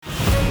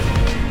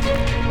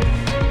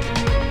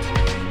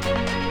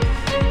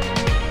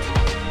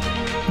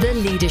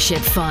Leadership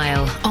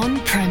File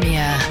on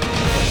Premier.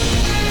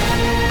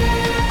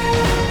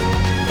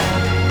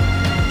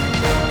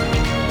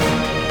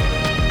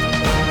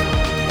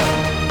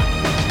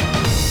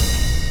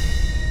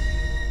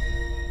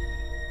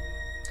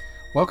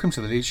 Welcome to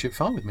the Leadership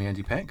File with me,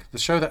 Andy Peck, the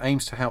show that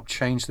aims to help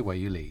change the way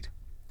you lead.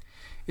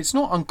 It's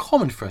not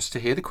uncommon for us to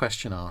hear the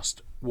question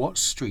asked, what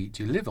street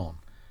do you live on?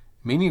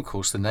 Meaning, of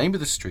course, the name of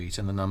the street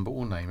and the number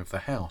or name of the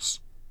house.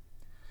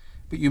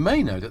 But you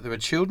may know that there are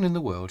children in the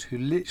world who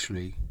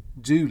literally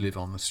do live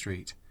on the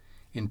street,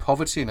 in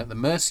poverty and at the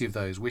mercy of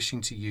those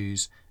wishing to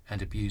use and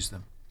abuse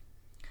them.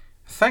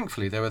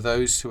 Thankfully, there are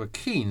those who are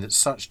keen that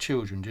such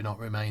children do not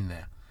remain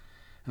there.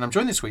 And I'm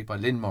joined this week by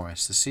Lynne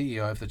Morris, the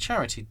CEO of the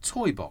charity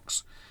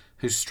Toybox,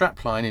 whose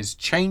strapline is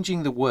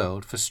Changing the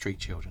World for Street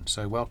Children.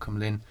 So welcome,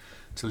 Lynne,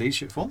 to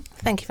Leadership Forum.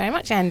 Thank you very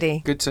much,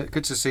 Andy. Good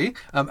to see you.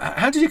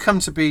 How did you come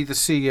to be the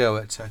CEO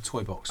at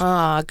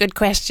Toybox? Good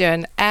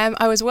question.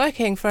 I was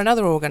working for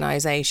another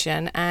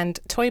organisation, and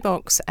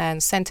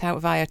Toybox sent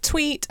out via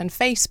tweet and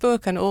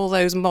Facebook and all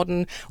those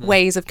modern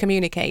ways of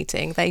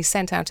communicating. They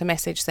sent out a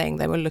message saying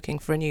they were looking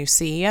for a new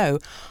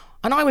CEO.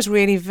 And I was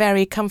really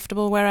very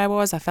comfortable where I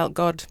was. I felt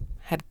God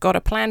had got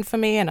a plan for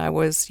me and I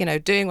was,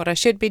 doing what I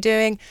should be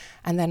doing.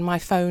 And then my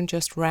phone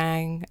just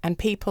rang and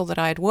people that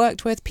I had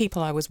worked with,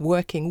 people I was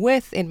working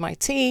with in my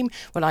team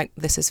were like,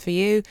 this is for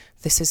you,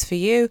 this is for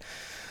you.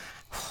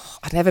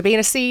 I'd never been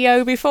a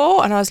CEO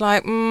before and I was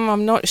like,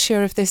 I'm not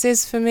sure if this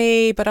is for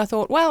me. But I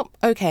thought, well,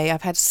 okay,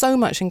 I've had so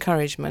much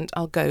encouragement,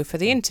 I'll go for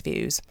the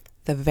interviews.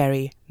 The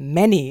very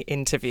many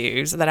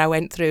interviews that I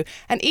went through.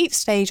 And each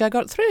stage I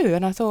got through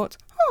and I thought,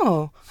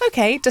 oh,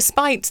 okay,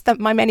 despite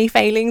my many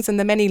failings and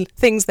the many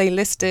things they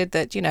listed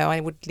that,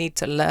 I would need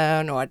to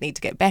learn or I'd need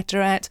to get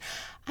better at.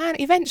 And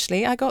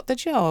eventually I got the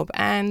job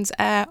and,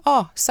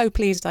 so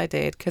pleased I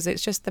did because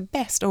it's just the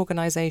best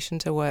organisation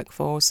to work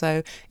for.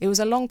 So it was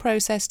a long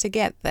process to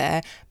get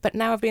there, but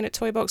now I've been at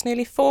Toybox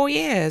nearly 4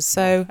 years,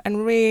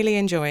 and really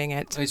enjoying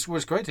it. It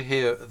was great to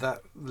hear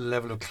that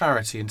level of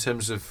clarity in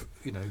terms of,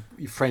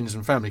 your friends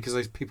and family,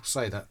 because people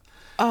say that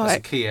that's a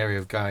key area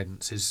of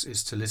guidance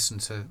is to listen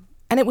to.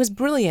 And it was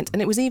brilliant.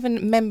 And it was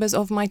even members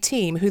of my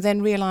team who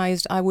then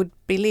realised I would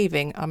be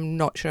leaving. I'm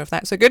not sure if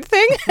that's a good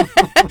thing.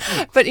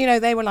 But,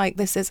 they were like,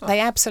 they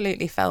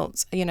absolutely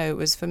felt, it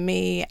was for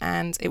me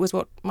and it was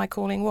what my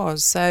calling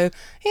was. So,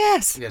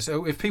 yes. Yeah,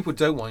 so if people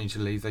don't want you to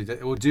leave,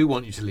 or do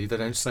want you to leave, they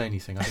don't say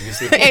anything. I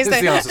think is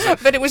the answer.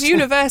 But it was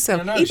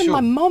universal. Even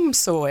my mum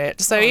saw it.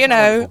 So, so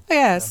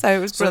it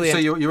was brilliant. So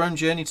your own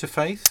journey to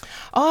faith?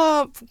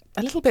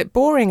 A little bit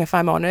boring, if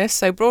I'm honest.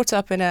 So brought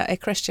up in a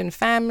Christian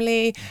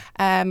family,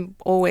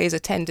 always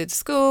attended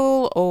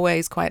school,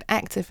 always quite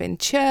active in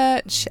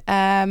church.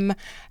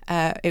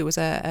 It was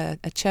a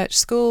church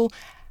school.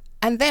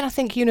 And then I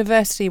think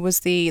university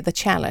was the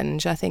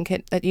challenge. I think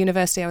at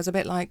university I was a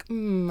bit like,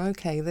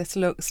 okay, this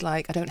looks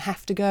like I don't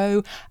have to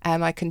go.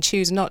 I can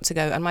choose not to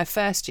go. And my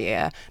first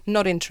year,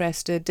 not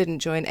interested, didn't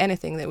join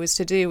anything that was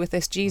to do with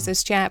this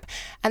Jesus chap.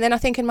 And then I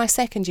think in my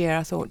second year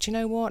I thought, you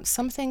know what,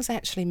 something's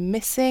actually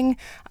missing.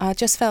 I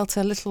just felt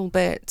a little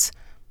bit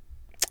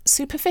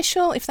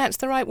superficial, if that's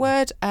the right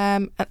word,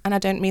 and I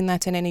don't mean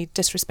that in any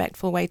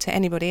disrespectful way to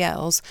anybody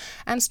else,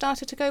 and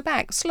started to go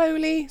back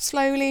slowly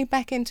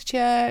back into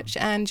church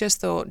and just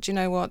thought, do you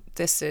know what,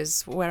 this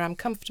is where I'm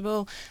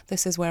comfortable,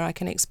 this is where I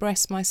can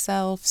express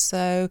myself.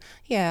 So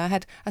yeah, I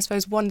had, I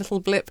suppose, one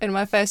little blip in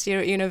my first year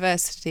at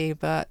university,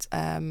 but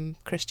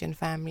Christian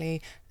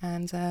family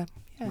and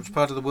Which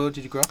part of the world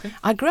did you grow up in?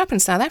 I grew up in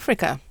South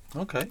Africa.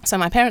 Okay. So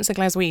my parents are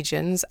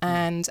Glaswegians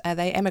and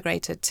they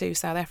emigrated to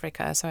South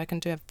Africa, so I can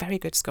do a very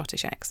good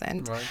Scottish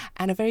accent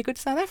and a very good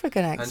South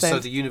African accent. And so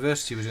the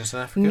university was in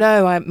South Africa?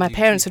 No, my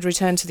parents had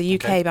returned to the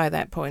UK by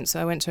that point, so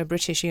I went to a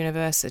British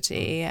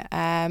university.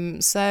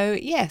 So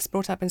yes,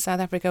 brought up in South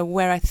Africa,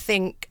 where I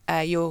think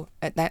you're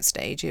at that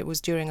stage, it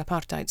was during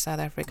apartheid South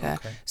Africa,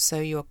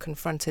 so you're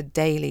confronted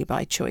daily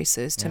by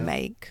choices to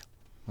make.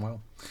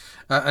 Well.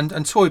 And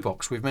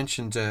Toybox, we've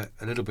mentioned a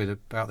little bit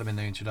about them in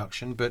the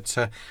introduction, but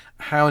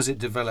how has it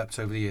developed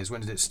over the years?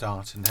 When did it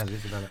start and how did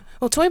it develop?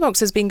 Well,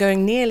 Toybox has been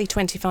going nearly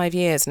 25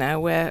 years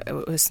now, where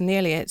it was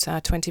nearly its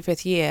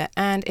 25th year,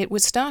 and it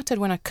was started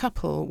when a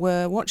couple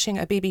were watching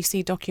a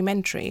BBC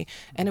documentary,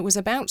 and it was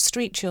about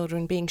street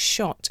children being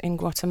shot in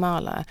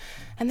Guatemala,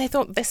 and they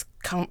thought, this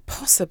can't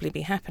possibly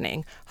be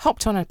happening,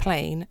 hopped on a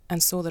plane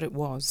and saw that it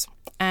was,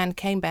 and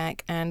came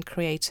back and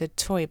created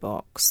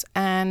Toybox,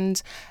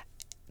 and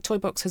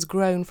Toybox has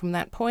grown from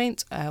that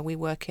point. We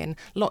work in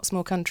lots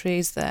more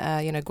countries.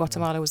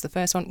 Guatemala was the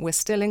first one. We're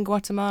still in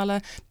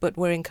Guatemala, but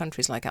we're in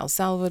countries like El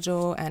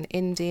Salvador and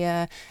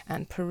India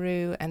and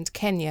Peru and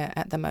Kenya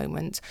at the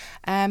moment.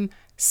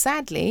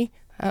 Sadly,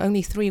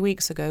 only 3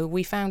 weeks ago,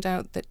 we found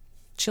out that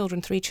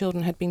 3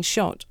 children had been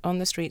shot on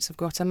the streets of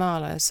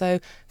Guatemala. So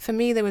for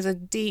me, there was a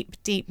deep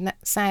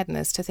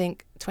sadness to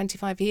think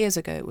 25 years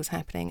ago it was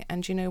happening.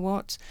 And you know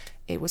what?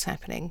 It was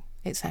happening.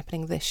 It's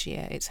happening this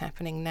year. It's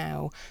happening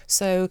now.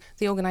 So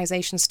the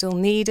organisation still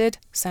needed,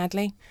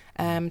 sadly,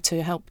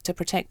 to help to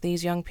protect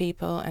these young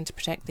people and to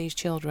protect these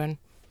children.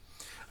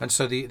 And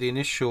so the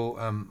initial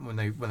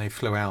when they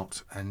flew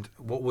out, and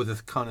what were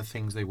the kind of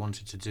things they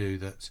wanted to do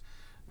that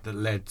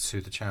led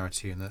to the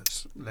charity and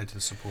that led to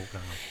the support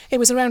going on? It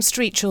was around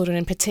street children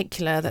in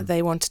particular that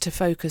they wanted to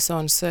focus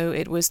on. So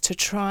it was to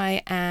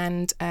try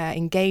and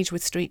engage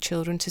with street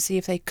children to see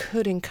if they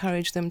could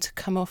encourage them to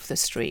come off the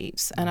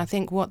streets. And I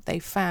think what they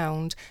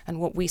found,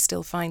 and what we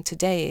still find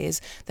today, is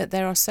that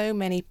there are so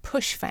many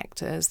push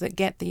factors that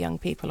get the young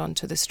people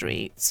onto the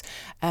streets,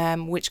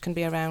 which can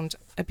be around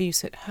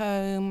abuse at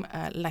home,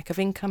 lack of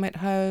income at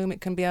home.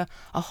 It can be a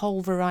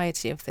whole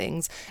variety of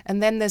things.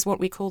 And then there's what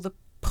we call the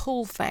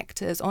pull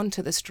factors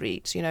onto the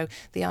streets,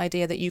 the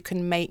idea that you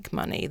can make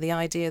money, the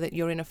idea that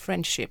you're in a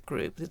friendship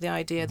group, the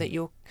idea that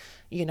you're,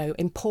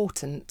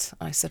 important,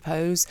 I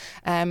suppose.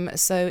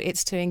 So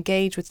it's to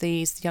engage with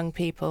these young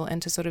people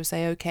and to sort of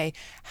say, okay,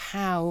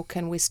 how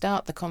can we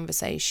start the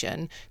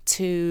conversation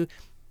to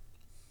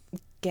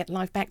get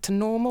life back to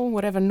normal,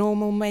 whatever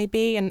normal may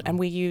be, and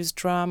we use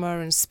drama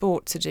and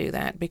sport to do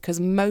that, because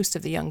most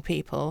of the young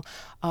people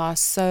are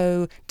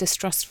so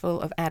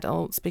distrustful of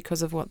adults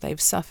because of what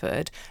they've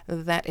suffered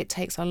that it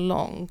takes a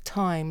long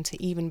time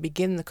to even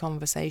begin the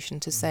conversation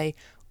to say,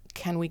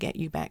 can we get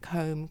you back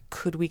home?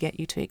 Could we get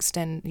you to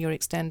extend your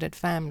extended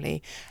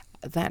family?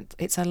 That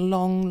it's a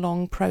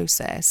long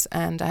process,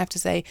 and I have to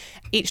say,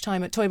 each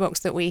time at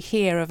Toybox that we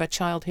hear of a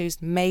child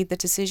who's made the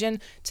decision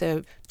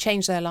to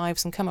change their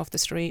lives and come off the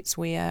streets,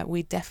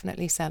 we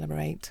definitely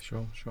celebrate.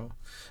 Sure.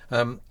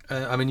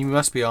 I mean, you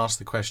must be asked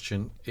the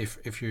question,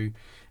 if you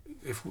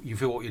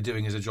feel what you're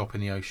doing is a drop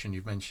in the ocean.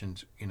 You've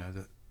mentioned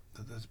that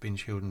there's been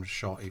children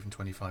shot even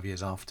 25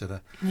 years after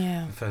the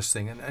first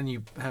thing,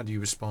 and how do you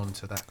respond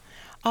to that?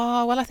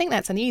 Oh, well, I think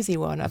that's an easy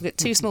one. I've got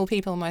two small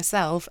people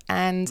myself,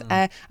 and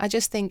I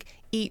just think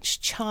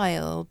each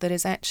child that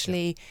is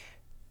actually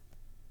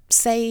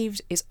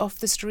saved, is off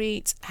the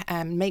streets,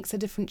 makes a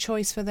different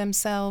choice for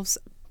themselves,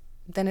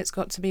 then it's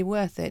got to be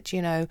worth it.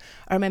 I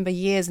remember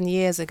years and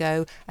years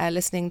ago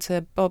listening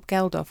to Bob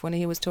Geldof when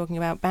he was talking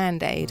about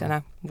Band-Aid, and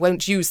I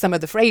won't use some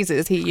of the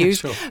phrases he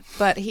used, Sure.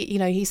 but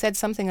he said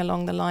something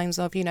along the lines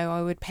of,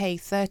 I would pay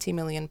 £30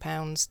 million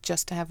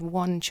just to have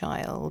one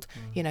child,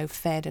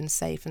 fed and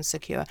safe and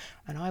secure,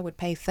 and I would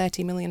pay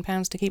 £30 million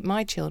to keep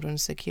my children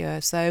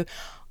secure. So,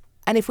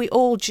 and if we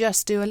all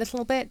just do a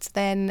little bit,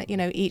 then,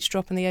 each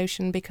drop in the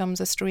ocean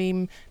becomes a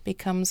stream,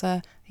 becomes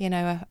a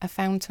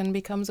fountain,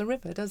 becomes a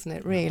river, doesn't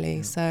it, really?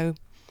 Yeah. So...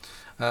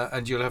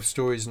 and you'll have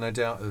stories, no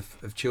doubt,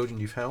 of children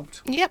you've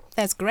helped? Yep,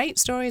 there's great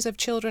stories of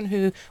children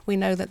who we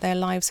know that their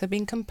lives have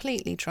been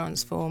completely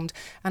transformed.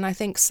 And I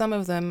think some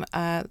of them,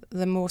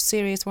 the more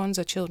serious ones,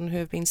 are children who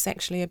have been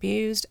sexually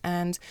abused,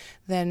 and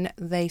then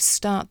they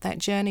start that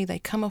journey, they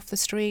come off the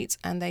streets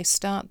and they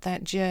start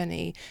that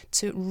journey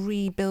to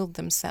rebuild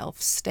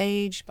themselves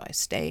stage by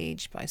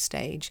stage by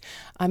stage.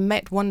 I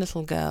met one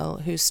little girl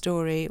whose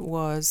story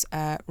was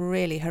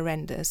really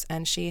horrendous,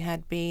 and she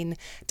had been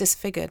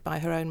disfigured by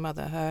her own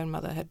mother. Her own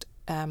mother had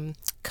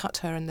cut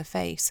her in the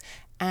face,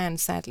 and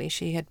sadly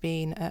she had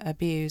been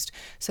abused.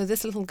 So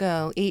this little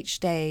girl each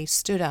day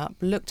stood up,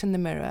 looked in the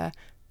mirror,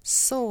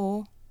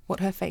 saw what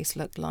her face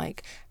looked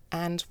like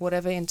and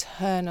whatever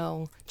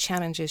internal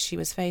challenges she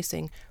was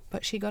facing,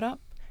 but she got up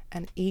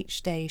and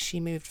each day she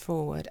moved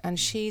forward, and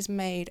she's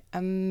made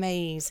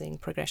amazing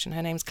progression.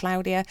 Her name's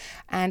Claudia,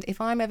 and if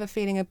I'm ever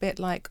feeling a bit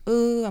like,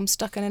 I'm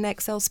stuck in an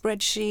Excel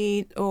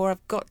spreadsheet, or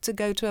I've got to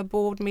go to a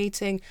board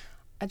meeting,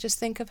 I just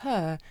think of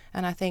her,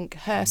 and I think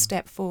her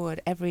step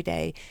forward every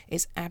day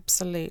is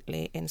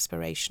absolutely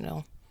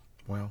inspirational.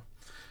 Wow.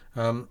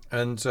 I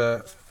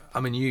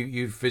mean,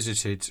 you've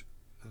visited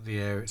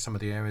some of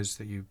the areas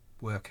that you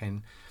work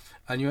in,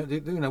 and you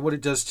know what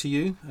it does to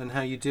you and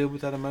how you deal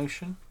with that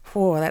emotion?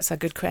 Oh, that's a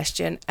good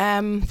question.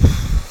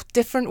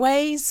 Different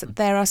ways.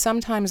 There are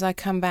sometimes I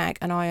come back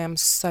and I am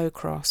so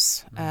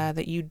cross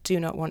that you do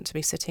not want to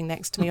be sitting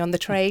next to me on the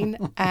train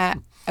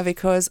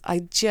because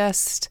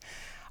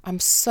I'm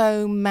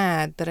so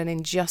mad that an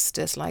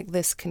injustice like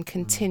this can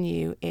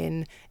continue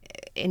in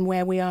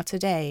where we are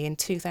today in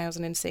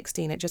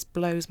 2016. It just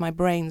blows my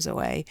brains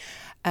away.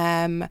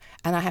 And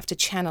I have to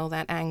channel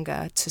that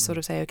anger to sort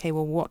of say, okay,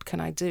 well, what can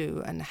I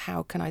do? And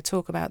how can I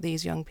talk about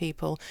these young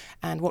people?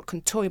 And what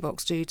can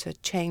Toybox do to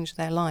change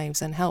their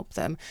lives and help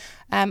them?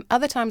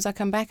 Other times I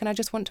come back and I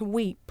just want to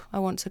weep. I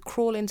want to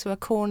crawl into a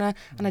corner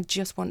and I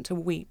just want to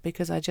weep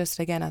because I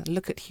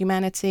look at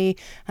humanity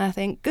and I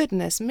think,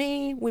 goodness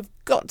me, we've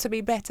got to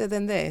be better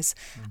than this.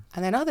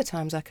 And then other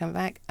times I come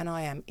back and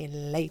I am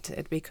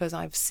elated because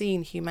I've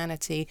seen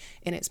humanity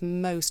in its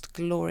most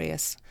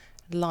glorious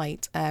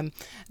light.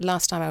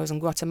 Last time I was in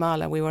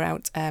Guatemala, we were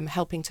out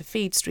helping to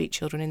feed street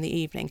children in the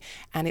evening,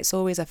 and it's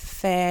always a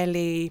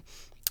fairly,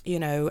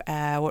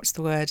 what's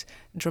the word?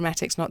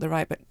 Dramatic's not the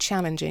right, but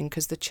challenging,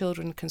 because the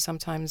children can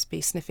sometimes be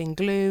sniffing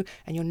glue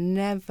and you're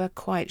never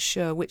quite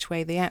sure which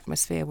way the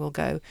atmosphere will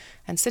go.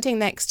 And sitting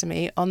next to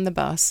me on the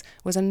bus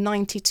was a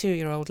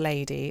 92-year-old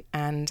lady,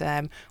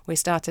 and we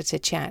started to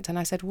chat, and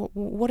I said,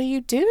 what are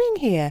you doing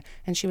here?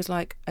 And she was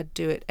like, I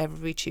do it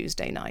every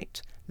Tuesday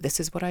night. This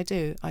is what I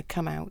do. I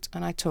come out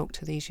and I talk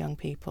to these young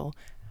people.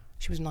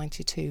 She was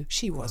 92.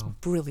 She was Wow.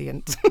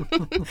 brilliant.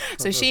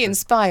 So she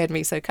inspired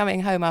me. So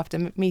coming home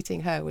after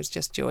meeting her was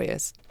just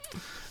joyous.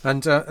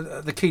 And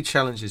the key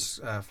challenges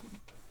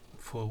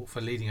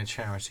for leading a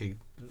charity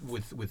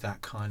with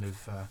that kind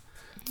of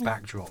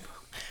backdrop.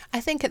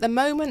 I think at the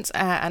moment,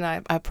 and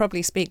I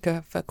probably speak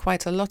for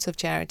quite a lot of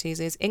charities,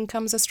 is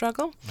income's a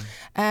struggle.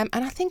 And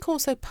I think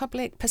also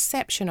public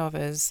perception of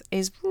us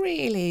is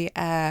really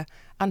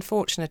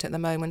unfortunate at the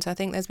moment. I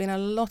think there's been a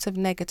lot of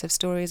negative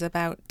stories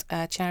about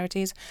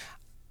charities.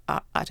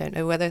 I don't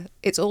know whether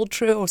it's all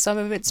true or some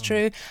of it's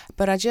true,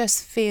 but I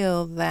just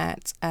feel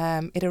that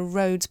it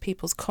erodes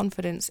people's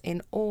confidence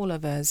in all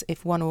of us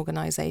if one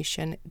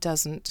organisation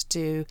doesn't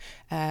do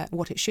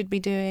what it should be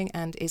doing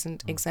and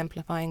isn't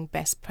exemplifying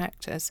best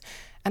practice.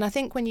 And I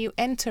think when you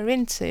enter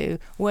into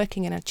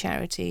working in a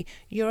charity,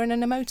 you're an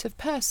emotive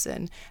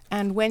person.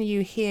 And when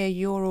you hear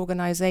your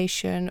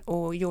organisation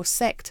or your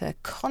sector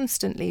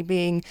constantly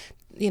being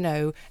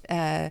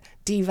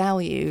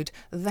devalued,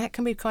 that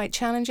can be quite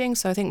challenging.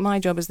 So I think my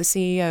job as the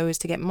CEO is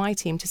to get my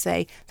team to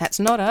say, that's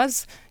not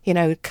us,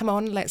 come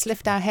on, let's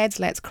lift our heads,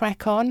 let's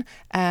crack on.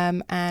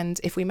 And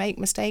if we make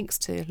mistakes,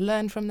 to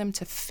learn from them,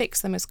 to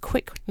fix them as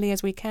quickly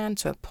as we can,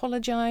 to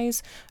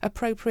apologise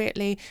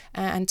appropriately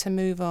and to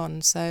move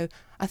on. So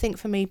I think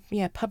for me,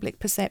 public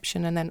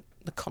perception and then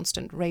the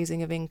constant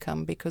raising of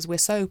income, because we're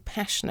so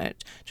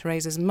passionate to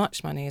raise as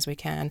much money as we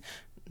can,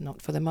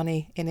 not for the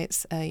money in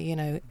its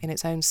in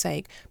its own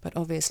sake, but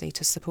obviously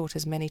to support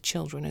as many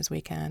children as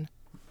we can.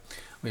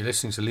 We're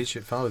listening to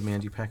Leadership File with me,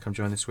 Andy Peck. I'm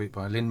joined this week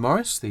by Lynne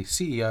Morris, the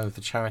CEO of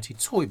the charity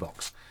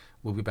Toybox.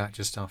 We'll be back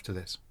just after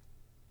this.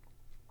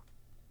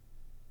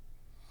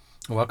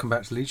 Welcome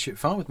back to Leadership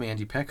File with me,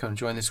 Andy Peck. I'm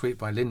joined this week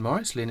by Lynne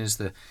Morris. Lynne is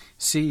the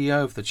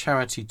CEO of the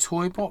charity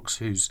Toybox,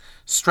 whose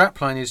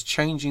strapline is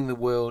changing the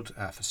world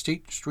for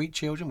street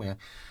children.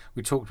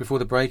 We talked before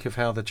the break of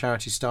how the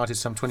charity started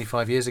some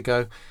 25 years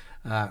ago,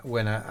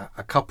 when a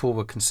couple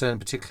were concerned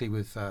particularly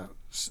with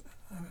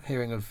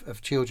hearing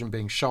of children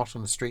being shot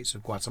on the streets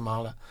of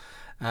Guatemala.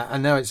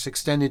 And now it's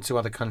extended to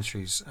other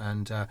countries.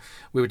 And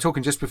we were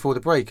talking just before the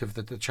break of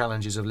the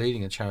challenges of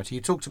leading a charity.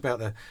 You talked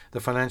about the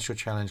financial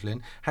challenge,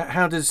 Lynne.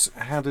 How does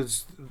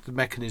the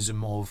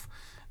mechanism of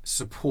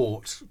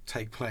support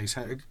take place?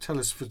 Tell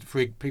us, for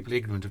people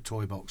ignorant of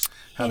Toybox,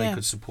 how they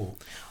could support.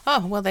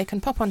 Oh, well, they can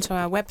pop onto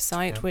our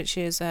website, which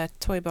is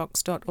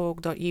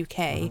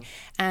toybox.org.uk,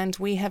 and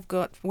we have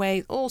got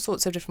all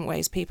sorts of different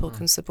ways people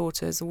can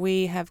support us.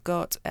 We have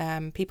got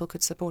people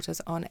could support us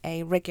on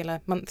a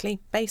regular monthly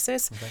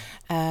basis.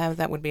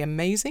 That would be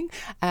amazing.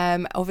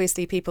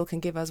 Obviously, people can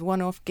give us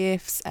one-off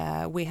gifts.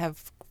 We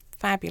have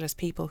fabulous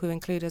people who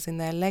include us in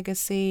their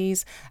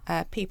legacies,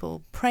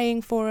 people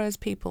praying for us,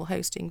 people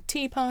hosting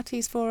tea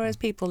parties for us,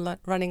 people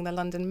running the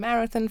London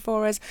Marathon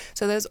for us.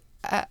 So there's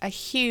a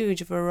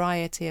huge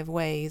variety of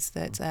ways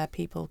that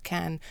people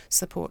can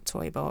support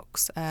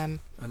Toybox.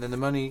 And then the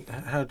money,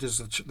 how does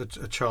a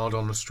child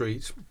on the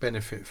street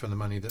benefit from the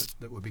money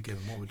that would be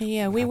given?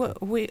 We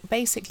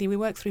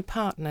work through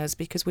partners,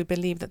 because we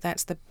believe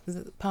that's the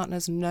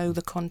partners know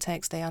the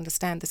context, they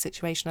understand the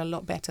situation a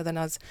lot better than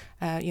us,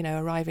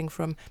 arriving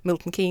from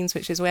Milton Keynes,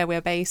 which is where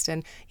we're based,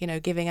 and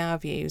giving our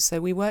views. So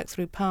we work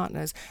through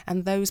partners,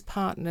 and those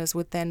partners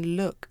would then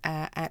look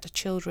at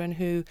children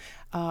who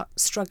are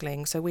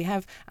struggling. So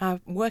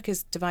our work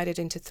is divided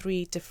into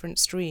 3 different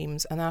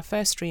streams, and our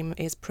first stream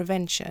is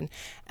prevention,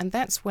 and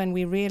that's when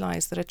we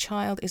realise that a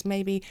child is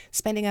maybe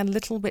spending a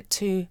little bit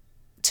too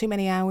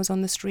many hours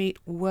on the street,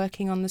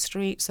 working on the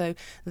street. So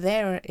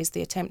there is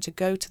the attempt to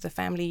go to the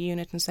family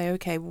unit and say,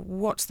 okay,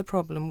 what's the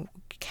problem?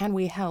 Can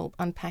we help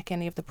unpack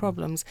any of the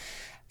problems?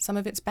 Some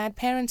of it's bad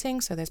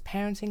parenting, so there's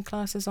parenting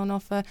classes on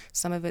offer.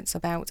 Some of it's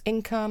about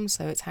income,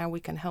 so it's how we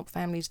can help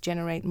families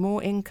generate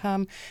more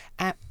income.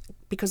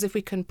 Because if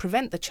we can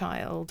prevent the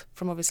child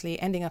from obviously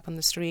ending up on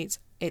the streets,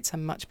 it's a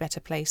much better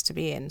place to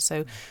be in.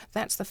 So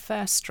that's the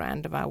first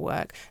strand of our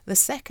work. The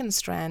second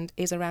strand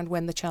is around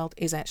when the child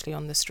is actually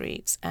on the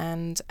streets.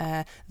 And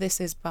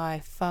this is by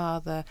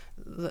far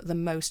the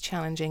most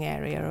challenging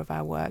area of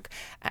our work.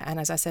 And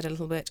as I said a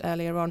little bit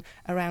earlier on,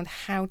 around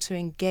how to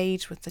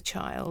engage with the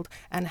child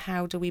and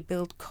how do we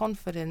build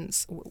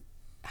confidence.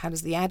 How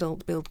does the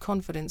adult build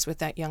confidence with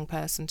that young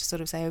person to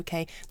sort of say,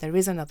 okay, there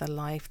is another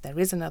life, there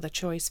is another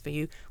choice for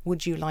you,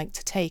 would you like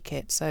to take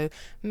it? So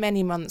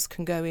many months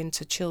can go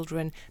into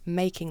children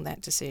making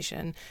that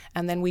decision,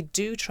 and then we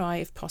do try,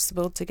 if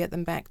possible, to get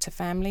them back to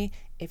family.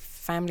 If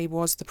family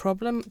was the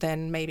problem,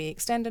 then maybe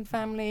extended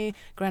family,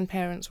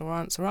 grandparents or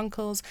aunts or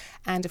uncles.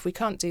 And if we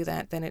can't do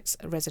that, then it's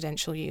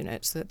residential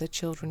units that the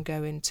children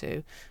go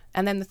into.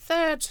 And then the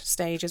third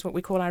stage is what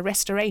we call our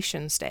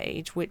restoration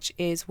stage, which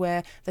is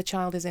where the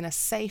child is in a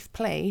safe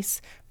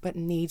place but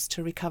needs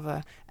to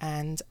recover.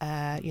 And,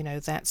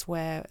 that's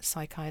where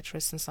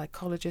psychiatrists and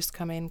psychologists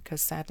come in,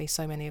 because sadly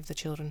so many of the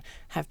children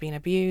have been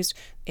abused.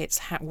 It's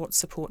what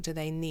support do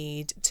they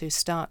need to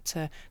start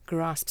to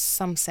grasp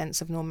some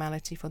sense of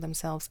normality for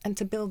themselves and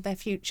to build their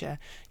future,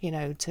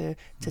 to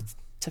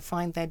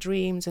find their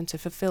dreams and to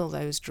fulfill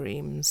those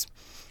dreams.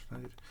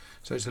 Splendid.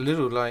 So it's a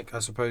little like, I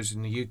suppose,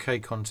 in the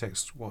UK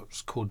context,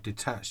 what's called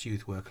detached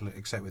youth work,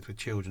 except with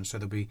children. So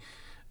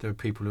there are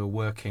people who are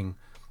working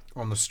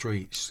on the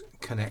streets,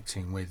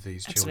 connecting with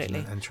these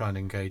children and trying to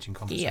engage in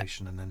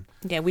conversation. Yeah. And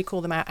then we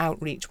call them our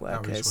outreach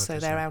workers. So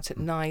they're out at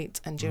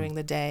night and during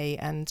the day,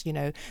 and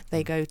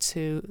they go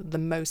to the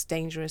most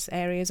dangerous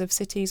areas of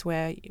cities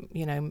where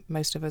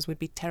most of us would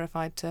be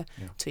terrified to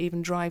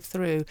even drive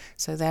through.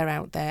 So they're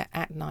out there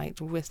at night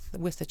with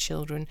the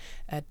children,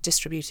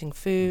 distributing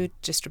food,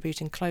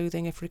 distributing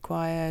clothing if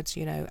required,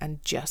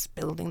 and just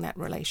building that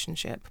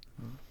relationship.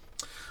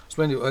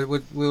 Splendid.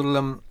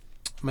 We'll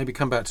maybe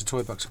come back to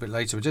Toybox a bit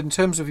later, but in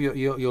terms of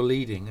your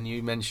leading, and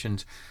you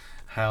mentioned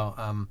how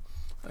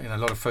a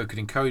lot of folk had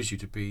encouraged you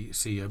to be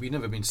CEO, but you've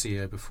never been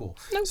CEO before.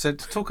 Nope. So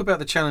talk about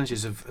the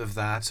challenges of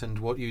that, and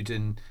what you've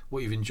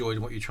enjoyed,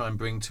 and what you try and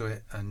bring to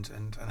it,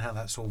 and how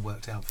that's all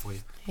worked out for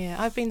you. Yeah,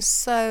 I've been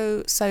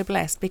so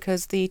blessed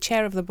because the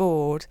chair of the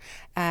board,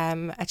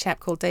 a chap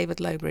called David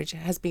Lowbridge,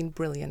 has been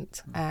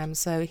brilliant.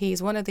 So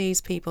he's one of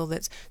these people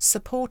that's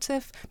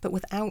supportive, but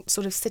without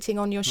sort of sitting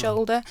on your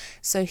shoulder.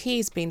 So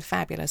he's been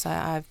fabulous.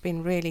 I've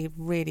been really,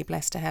 really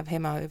blessed to have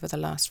him over the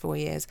last 4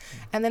 years.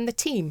 And then the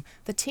team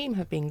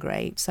have been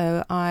great.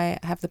 So I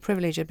have the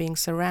privilege of being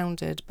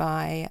surrounded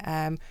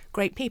by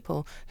great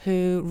people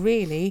who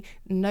really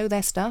know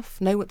their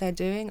stuff, know what they're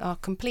doing, are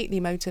completely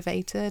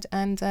motivated,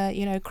 and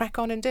crack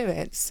on and do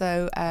it.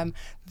 So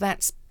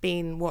that's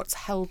been what's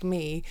held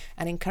me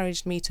and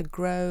encouraged me to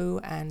grow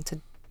and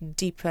to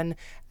deepen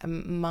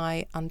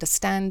my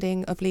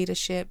understanding of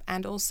leadership,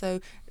 and also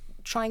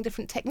trying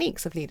different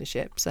techniques of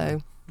leadership.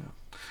 So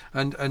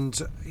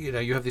and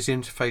you have this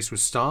interface with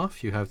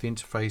staff, you have the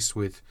interface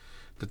with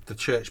the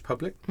church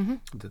public,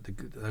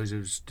 those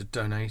who's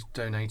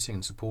donating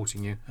and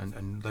supporting you,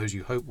 and those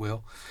you hope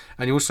will,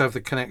 and you also have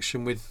the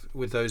connection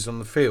with those on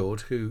the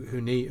field who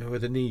are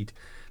the need.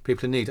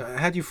 People in need.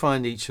 How do you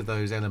find each of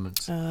those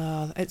elements?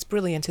 It's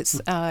brilliant. It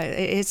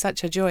is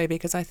such a joy,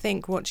 because I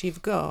think what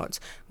you've got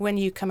when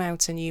you come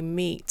out and you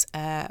meet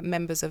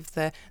members of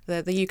the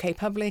UK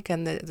public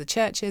and the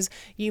churches,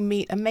 you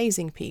meet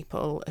amazing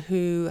people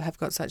who have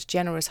got such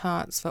generous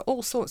hearts for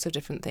all sorts of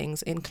different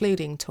things,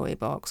 including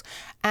Toybox,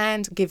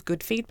 and give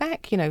good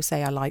feedback.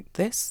 Say, I liked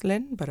this,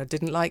 Lynn, but I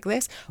didn't like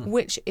this,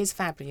 which is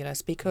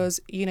fabulous,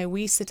 because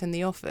we sit in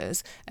the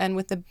office and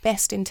with the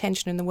best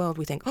intention in the world,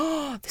 we think,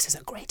 oh, this is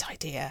a great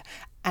idea.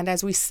 And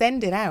as we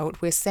send it out,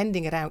 we're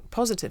sending it out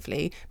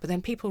positively, but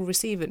then people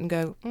receive it and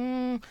go,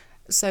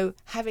 So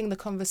having the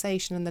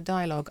conversation and the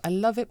dialogue, I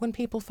love it when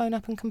people phone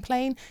up and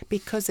complain,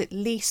 because at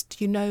least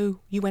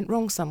you went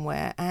wrong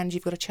somewhere and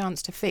you've got a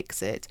chance to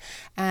fix it.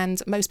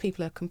 And most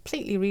people are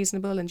completely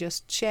reasonable and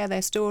just share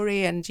their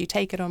story, and you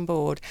take it on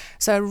board.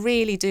 So I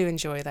really do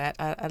enjoy that.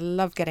 I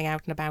love getting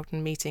out and about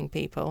and meeting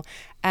people.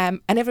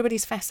 And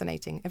everybody's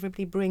fascinating.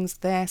 Everybody brings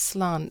their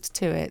slant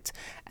to it.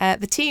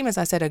 The team, as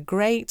I said, are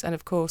great, and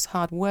of course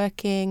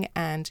hardworking,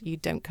 and you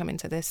don't come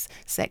into this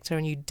sector,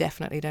 and you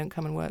definitely don't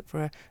come and work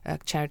for a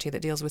charity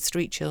that deals with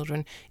street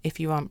children if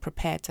you aren't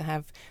prepared to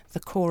have the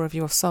core of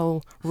your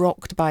soul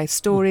rocked by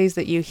stories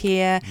that you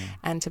hear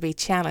and to be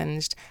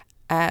challenged.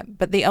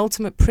 But the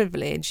ultimate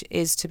privilege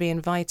is to be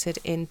invited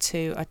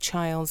into a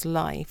child's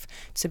life,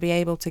 to be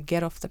able to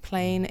get off the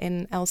plane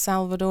in El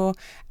Salvador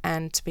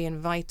and to be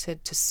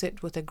invited to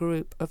sit with a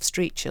group of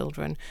street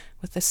children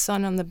with the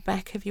sun on the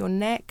back of your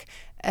neck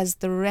as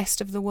the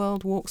rest of the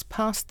world walks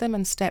past them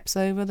and steps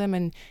over them,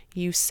 and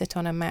you sit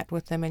on a mat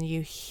with them and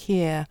you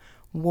hear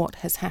what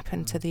has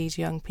happened to these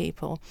young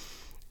people.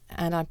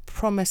 And I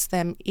promise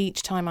them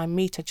each time I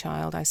meet a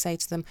child, I say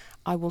to them,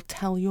 I will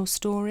tell your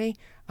story.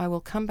 I will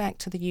come back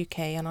to the UK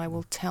and I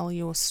will tell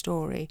your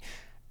story.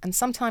 And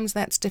sometimes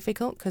that's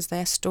difficult because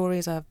their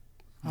stories are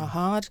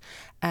hard.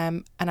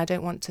 And I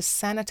don't want to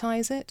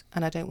sanitize it,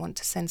 and I don't want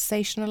to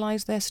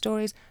sensationalize their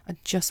stories. I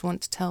just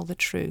want to tell the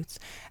truth.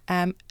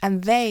 And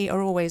they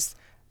always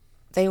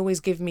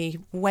give me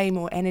way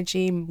more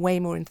energy, way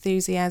more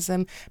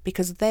enthusiasm,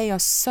 because they are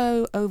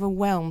so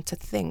overwhelmed to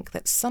think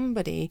that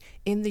somebody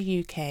in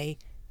the UK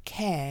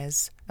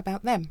cares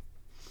about them.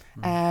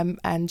 And,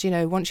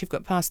 once you've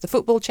got past the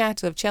football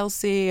chat of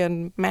Chelsea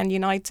and Man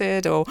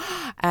United, or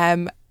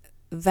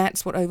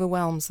that's what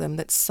overwhelms them,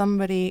 that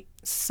somebody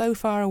so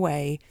far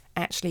away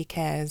actually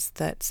cares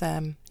that,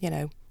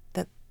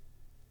 that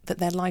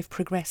their life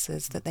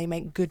progresses, that they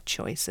make good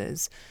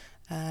choices.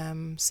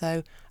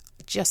 So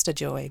just a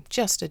joy.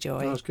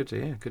 Oh, it's good to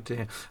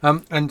hear.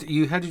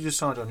 And how did you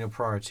decide on your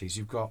priorities?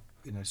 You've got,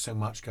 so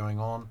much going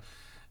on.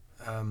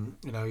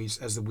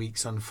 As the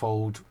weeks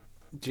unfold,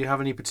 do you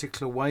have any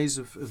particular ways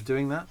of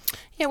doing that?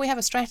 Yeah, we have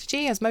a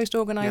strategy, as most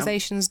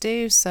organisations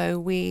do. So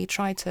we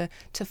try to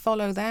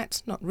follow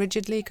that, not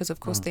rigidly, because of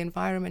course the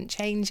environment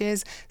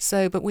changes.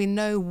 But we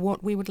know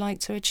what we would like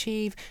to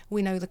achieve.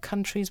 We know the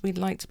countries we'd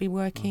like to be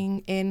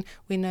working in.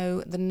 We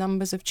know the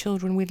numbers of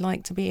children we'd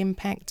like to be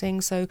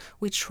impacting. So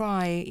we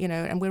try,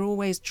 and we're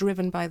always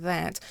driven by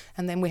that.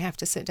 And then we have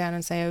to sit down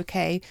and say,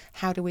 okay,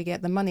 how do we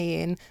get the money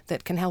in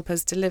that can help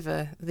us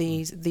deliver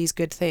these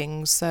good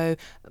things? So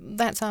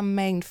that's our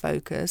main focus.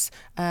 focus.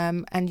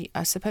 And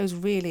I suppose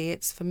really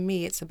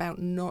it's about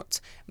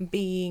not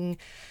being,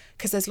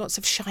 because there's lots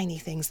of shiny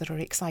things that are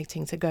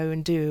exciting to go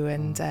and do,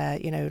 and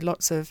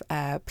lots of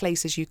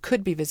places you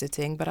could be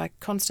visiting, but I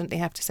constantly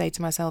have to say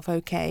to myself,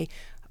 okay,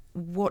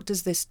 what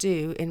does this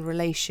do in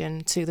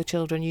relation to the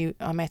children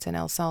I met in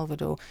El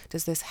Salvador?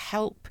 Does this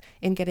help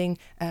in getting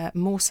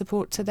more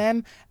support to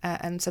them?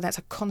 And so that's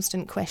a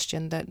constant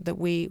question that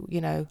we,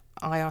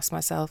 I ask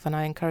myself, and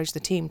I encourage the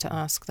team to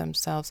ask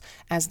themselves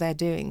as they're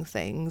doing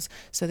things,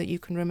 so that you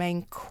can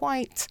remain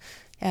quite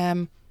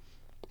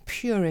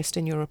purist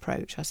in your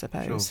approach, I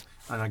suppose. Sure.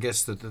 And I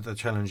guess the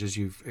challenge as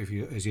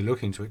you're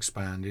looking to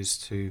expand is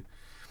to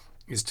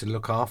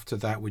look after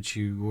that which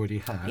you already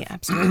have. Yeah,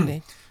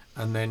 absolutely.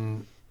 And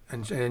then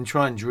and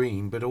try and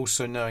dream, but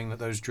also knowing that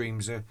those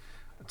dreams are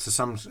to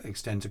some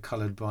extent are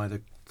coloured by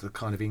the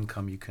kind of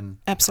income you can.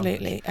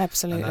 Absolutely. And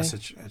that's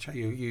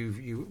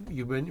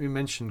you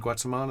mentioned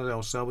Guatemala,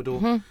 El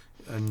Salvador,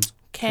 and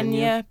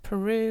Kenya,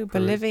 Peru,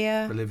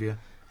 Bolivia,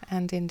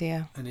 and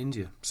India.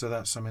 So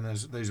that's,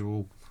 those are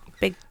all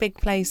big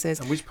places.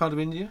 And which part of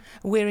India?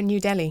 We're in New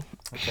Delhi.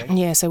 Okay.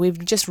 Yeah, so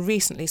we've just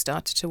recently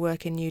started to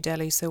work in New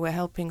Delhi. So we're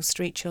helping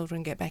street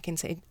children get back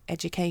into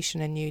education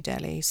in New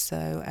Delhi.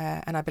 So,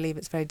 and I believe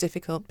it's very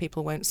difficult.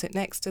 People won't sit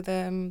next to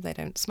them. They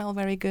don't smell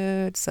very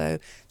good. So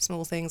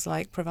small things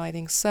like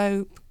providing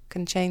soap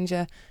can change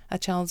a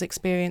child's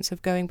experience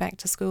of going back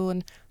to school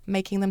and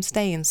making them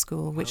stay in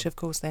school, which of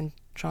course then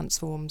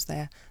transforms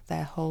their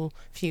whole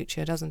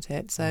future, doesn't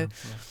it? So,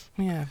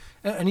 yeah.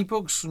 Any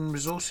books and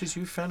resources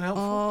you found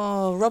helpful?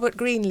 Oh, Robert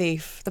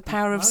Greenleaf, The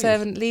Power of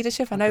Servant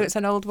Leadership. I know it's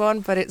an old one,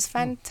 but it's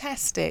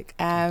fantastic.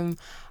 I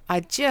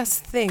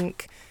just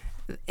think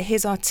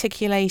his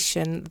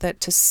articulation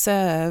that to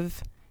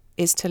serve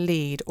is to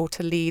lead, or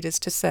to lead is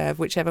to serve,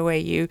 whichever way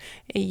you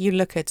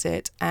look at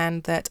it,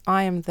 and that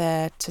I am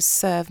there to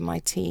serve my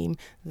team.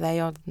 They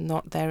are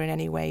not there in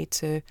any way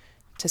to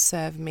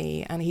serve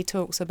me. And he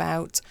talks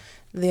about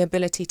the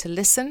ability to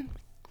listen,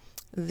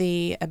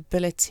 the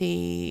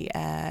ability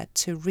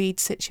to read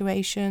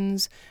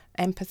situations,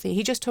 empathy.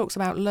 He just talks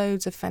about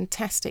loads of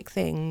fantastic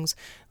things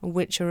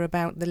which are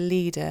about the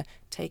leader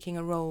taking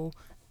a role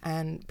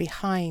and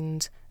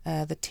behind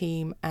the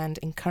team and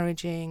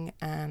encouraging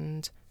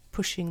and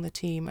pushing the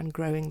team and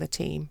growing the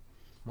team.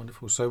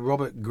 Wonderful. So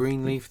Robert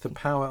Greenleaf, The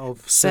Power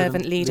of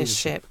Servant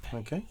Leadership.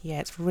 Okay.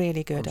 Yeah, it's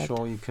really good. I'm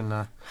sure you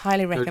can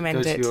highly recommend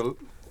go to it. your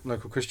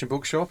local Christian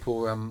bookshop,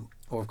 or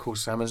of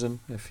course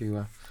Amazon if you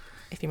must.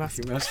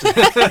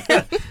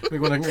 We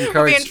want to encourage.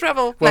 We'll be in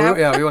trouble. Well,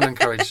 yeah, we want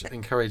to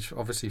encourage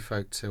obviously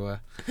folk to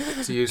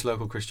use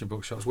local Christian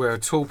bookshops where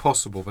at all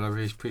possible. But I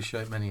really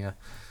appreciate many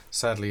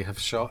sadly have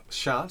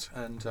shut,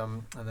 and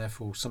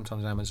therefore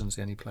sometimes Amazon's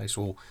the only place,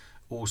 or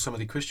some of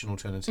the Christian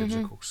alternatives,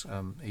 of course,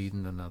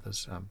 Eden and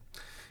others.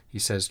 He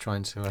says,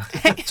 trying to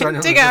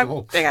dig out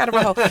of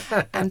a hole.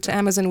 And to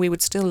Amazon, we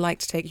would still like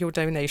to take your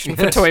donation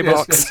for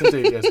Toybox. Yes,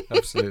 indeed, yes,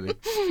 absolutely.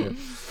 Yeah.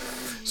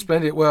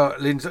 Splendid. Well,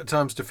 Lynne,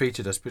 time's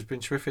defeated us, but it's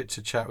been terrific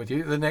to chat with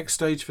you. The next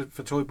stage for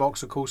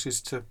Toybox, of course, is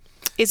to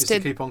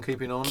keep on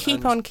keeping on.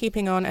 Keep on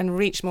keeping on and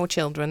reach more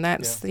children.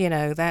 That's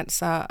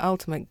that's our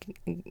ultimate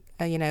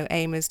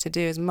aim, is to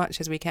do as much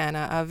as we can.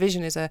 Our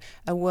vision is a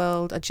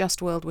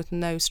just world with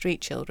no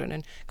street children,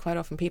 and quite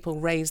often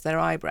people raise their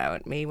eyebrow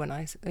at me when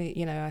I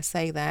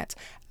say that,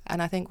 and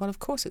I think, well, of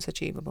course it's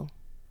achievable.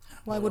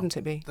 Why wouldn't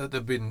it be? There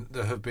have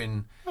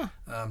been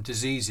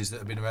diseases that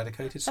have been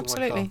eradicated. So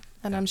absolutely,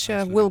 and I'm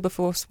sure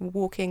Wilberforce,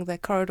 walking the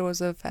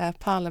corridors of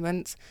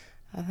Parliament,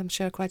 I'm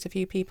sure quite a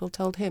few people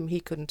told him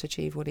he couldn't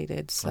achieve what he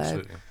did. So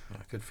absolutely,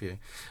 good for you.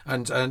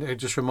 And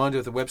just a reminder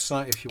of the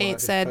website if you want.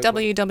 It's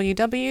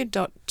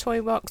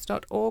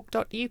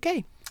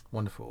www.toybox.org.uk.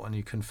 Wonderful, and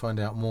you can find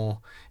out more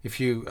if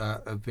you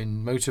have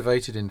been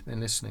motivated in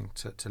listening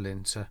to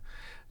Lynne to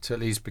at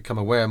least become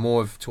aware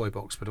more of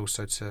Toybox, but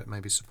also to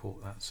maybe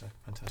support that. So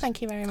fantastic. Thank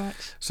you very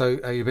much. So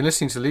you've been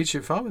listening to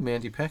Leadership File with me,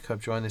 Andy Peck. I'm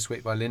joined this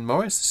week by Lynne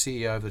Morris, the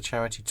CEO of the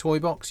charity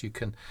Toybox. You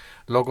can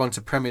log on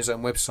to Premier's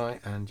own website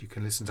and you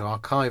can listen to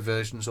archive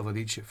versions of the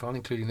Leadership File,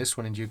 including this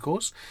one in due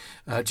course.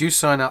 Do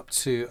sign up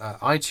to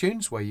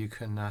iTunes, where you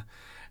can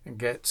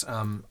get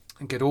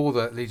all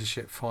the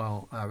Leadership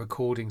File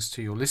recordings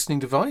to your listening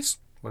device,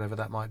 whatever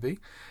that might be,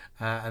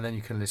 and then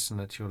you can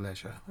listen at your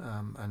leisure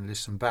and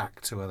listen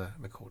back to other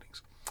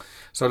recordings.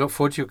 So I look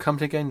forward to your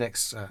company again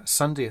next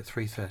Sunday at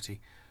 3:30.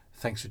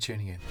 Thanks for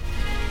tuning in.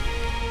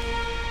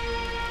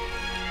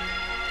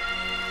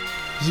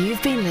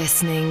 You've been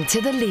listening to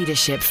The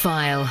Leadership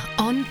File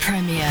on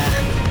Premier.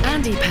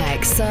 Andy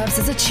Peck serves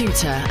as a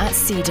tutor at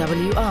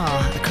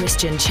CWR, a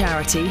Christian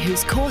charity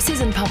whose courses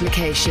and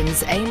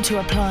publications aim to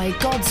apply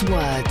God's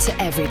Word to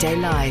everyday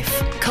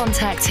life.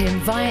 Contact him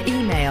via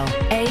email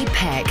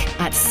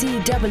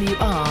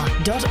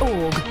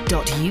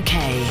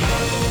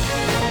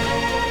apeck@cwr.org.uk.